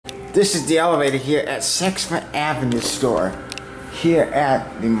This is the elevator here at 6th Avenue store, here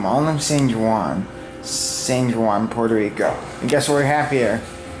at the Mall of San Juan, Puerto Rico. And guess what we have here?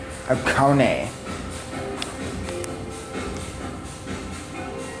 A KONE.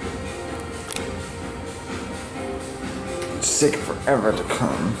 It's taking forever to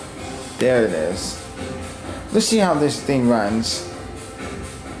come. There it is. Let's see how this thing runs.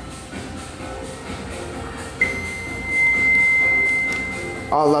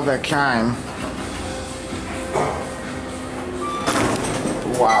 All of that kind.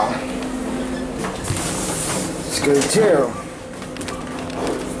 Wow. It's good too.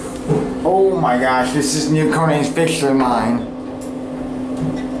 Oh my gosh, this is new KONE's fixture line.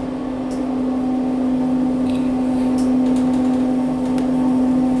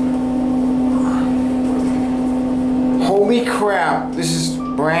 Holy crap, this is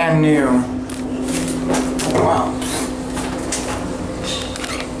brand new. Wow.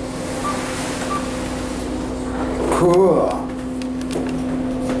 Cool.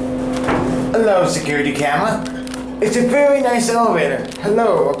 Hello, security camera. It's a very nice elevator.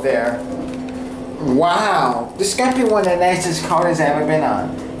 Hello, up there. Wow, this got to be one of the nicest cars I've ever been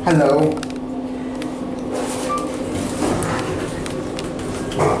on. Hello.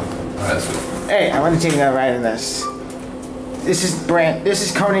 Hey, I want to take a ride in this. This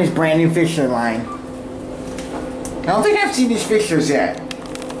is KONE's brand new fixture line. I don't think I've seen these fixtures yet.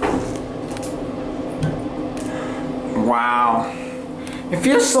 Wow. It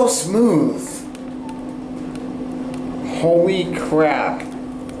feels so smooth. Holy crap.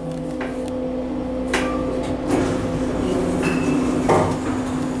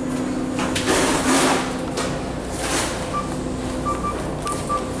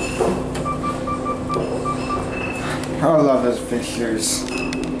 I love those fixtures.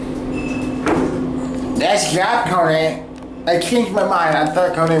 Nice job, KONE. I changed my mind. I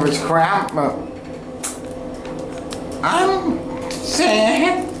thought KONE was crap, but I'm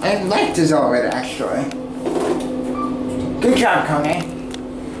saying I like this already, actually. Good job, KONE.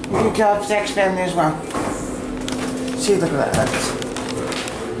 Good job, Sex Family as well. See, look at that.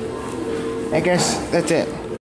 I guess that's it.